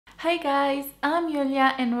Hi guys, I'm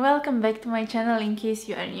Iulia and welcome back to my channel in case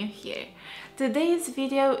you are new here. Today's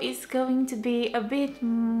video is going to be a bit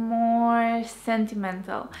more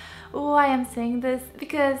sentimental. Why I'm saying this?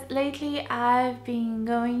 Because lately I've been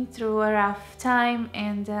going through a rough time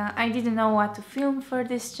and I didn't know what to film for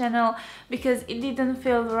this channel because it didn't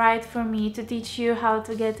feel right for me to teach you how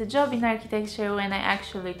to get a job in architecture when I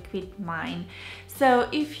actually quit mine. So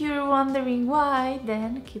if you're wondering why,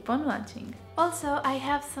 then keep on watching. Also, I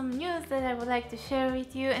have some news that I would like to share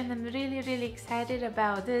with you and I'm really excited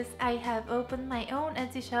about this. I have opened my own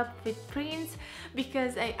Etsy shop with prints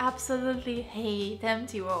because I absolutely hate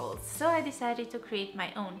empty walls. So I decided to create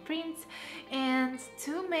my own prints and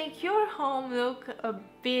to make your home look a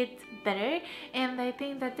bit better, and I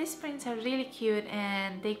think that these prints are really cute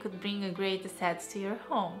and they could bring a great asset to your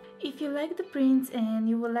home. If you like the prints and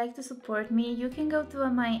you would like to support me, you can go to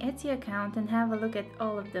my Etsy account and have a look at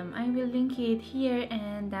all of them. I will link it here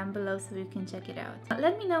and down below so you can check it out.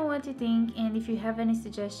 Let me know what you think, and if you have any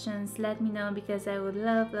suggestions, let me know because I would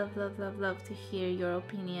love to hear your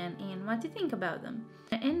opinion and what you think about them.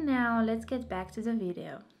 And now let's get back to the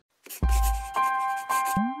video.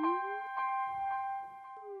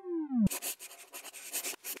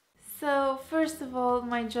 So first of all,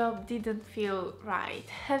 my job didn't feel right.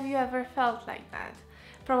 Have you ever felt like that?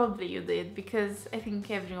 Probably you did, because I think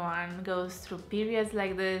everyone goes through periods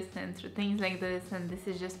like this and through things like this, and this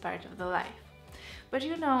is just part of the life. But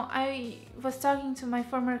you know, I was talking to my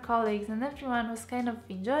former colleagues and everyone was kind of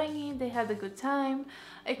enjoying it, they had a good time.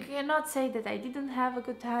 I cannot say that I didn't have a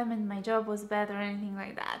good time and my job was bad or anything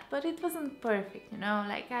like that, but it wasn't perfect, you know,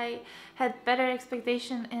 like I had better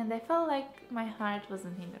expectation and I felt like my heart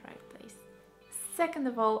wasn't in the right place. Second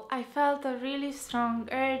of all, I felt a really strong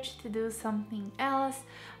urge to do something else.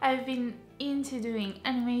 I've been into doing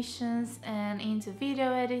animations and into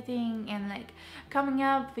video editing and like coming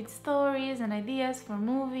up with stories and ideas for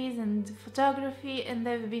movies and photography, and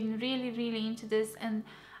I've been really into this. And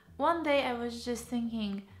one day I was just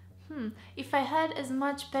thinking, if I had as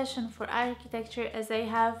much passion for architecture as I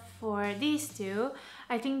have for these two,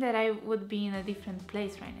 I think that I would be in a different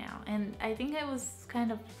place right now. And I think I was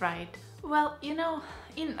kind of right. Well, you know,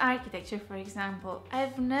 in architecture, for example,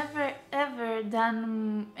 I've never ever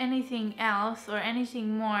done anything else or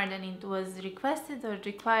anything more than it was requested or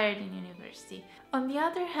required in university. On the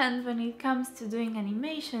other hand, when it comes to doing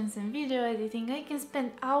animations and video editing, I can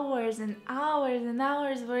spend hours and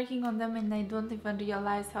hours working on them and I don't even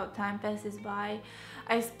realize how time passes by.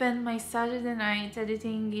 I spend my Saturday night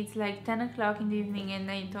editing, it's like 10 o'clock in the evening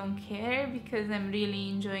and I don't care because I'm really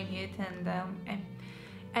enjoying it, and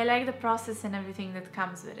I like the process and everything that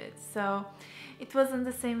comes with it. So it wasn't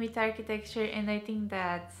the same with architecture, and I think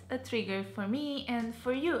that's a trigger for me and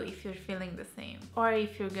for you if you're feeling the same or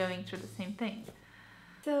if you're going through the same thing.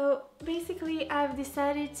 So basically I've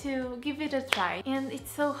decided to give it a try, and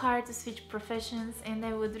it's so hard to switch professions, and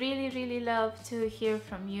I would really love to hear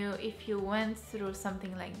from you if you went through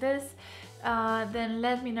something like this. Then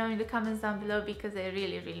let me know in the comments down below because I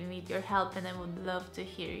really need your help, and I would love to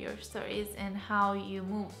hear your stories and how you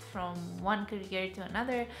moved from one career to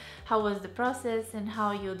another, how was the process and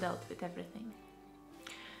how you dealt with everything.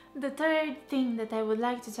 The third thing that I would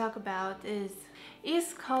like to talk about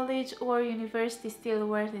is college or university still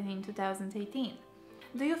worth it in 2018?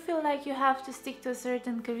 Do you feel like you have to stick to a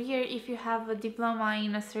certain career if you have a diploma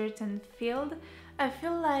in a certain field? I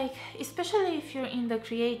feel like, especially if you're in the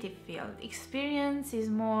creative field, experience is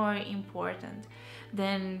more important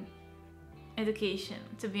than education,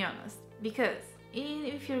 to be honest. Because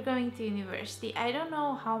if you're going to university, I don't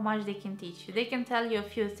know how much they can teach you. They can tell you a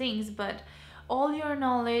few things, but all your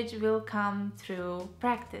knowledge will come through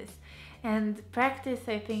practice. And practice,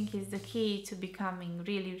 I think, is the key to becoming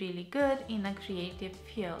really good in a creative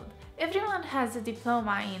field. Everyone has a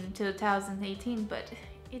diploma in 2018, but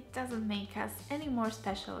it doesn't make us any more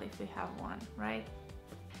special if we have one, right?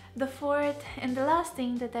 The fourth and the last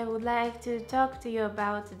thing that I would like to talk to you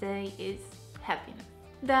about today is happiness.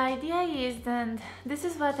 The idea is that this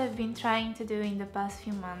is what I've been trying to do in the past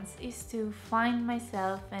few months, is to find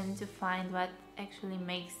myself and to find what actually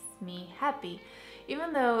makes me happy.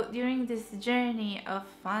 Even though during this journey of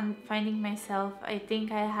finding myself, I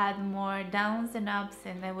think I had more downs than ups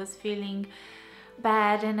and I was feeling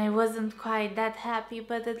bad and I wasn't quite that happy,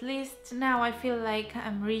 but at least now I feel like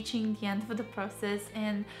I'm reaching the end of the process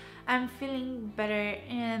and I'm feeling better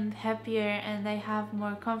and happier, and I have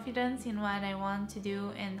more confidence in what I want to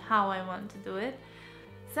do and how I want to do it.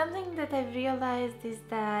 Something that I've realized is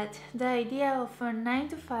that the idea of a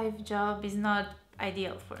 9-to-5 job is not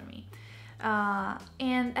ideal for me.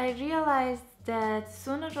 And I realized that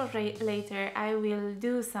sooner or later I will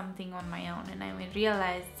do something on my own and I will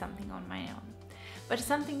realize something on my own. But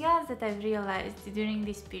something else that I've realized during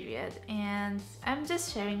this period, and I'm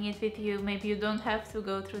just sharing it with you, maybe you don't have to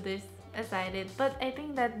go through this as I did, but I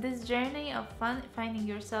think that this journey of finding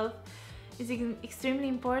yourself is extremely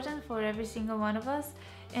important for every single one of us,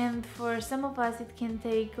 and for some of us it can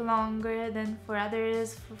take longer than for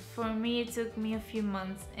others. For me it took me a few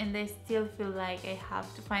months and I still feel like I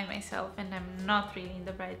have to find myself and I'm not really in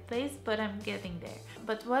the right place, but I'm getting there.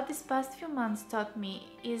 But what this past few months taught me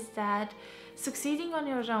is that succeeding on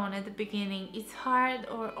your own at the beginning is hard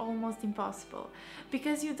or almost impossible,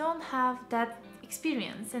 because you don't have that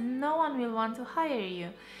experience and no one will want to hire you.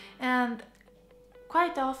 And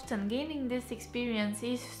quite often gaining this experience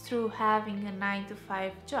is through having a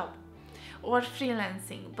 9-to-5 job or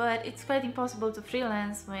freelancing, but it's quite impossible to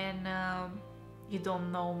freelance when you don't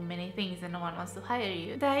know many things and no one wants to hire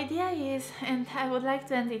you. The idea is, and I would like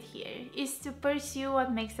to end it here, is to pursue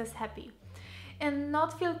what makes us happy and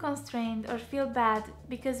not feel constrained or feel bad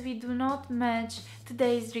because we do not match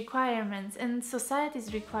today's requirements and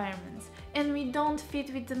society's requirements, and we don't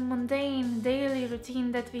fit with the mundane daily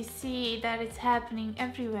routine that we see that it's happening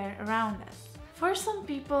everywhere around us. For some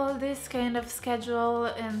people, this kind of schedule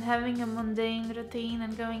and having a mundane routine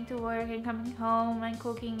and going to work and coming home and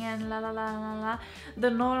cooking and la la la la la, the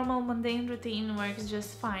normal mundane routine works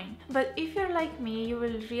just fine. But if you're like me, you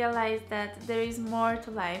will realize that there is more to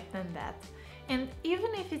life than that. And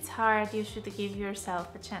even if it's hard, you should give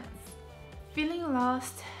yourself a chance. Feeling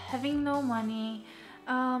lost, having no money,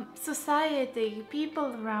 society,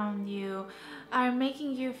 people around you are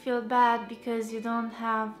making you feel bad because you don't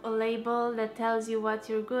have a label that tells you what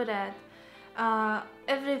you're good at.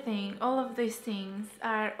 Everything, all of these things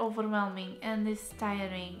are overwhelming and it's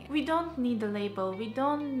tiring. We don't need a label, we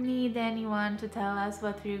don't need anyone to tell us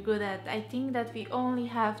what we're good at. I think that we only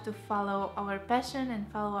have to follow our passion and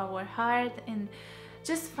follow our heart and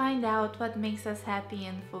just find out what makes us happy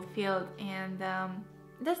and fulfilled, and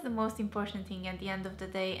that's the most important thing at the end of the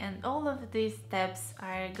day. And all of these steps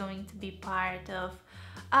are going to be part of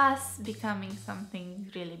us becoming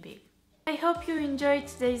something really big. I hope you enjoyed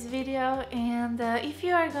today's video, and if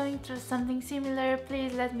you are going through something similar,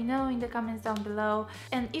 please let me know in the comments down below.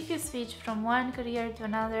 And if you switch from one career to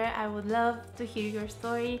another, I would love to hear your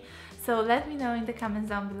story. So let me know in the comments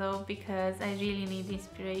down below, because I really need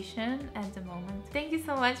inspiration at the moment. Thank you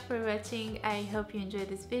so much for watching. I hope you enjoyed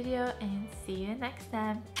this video and see you next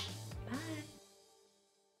time.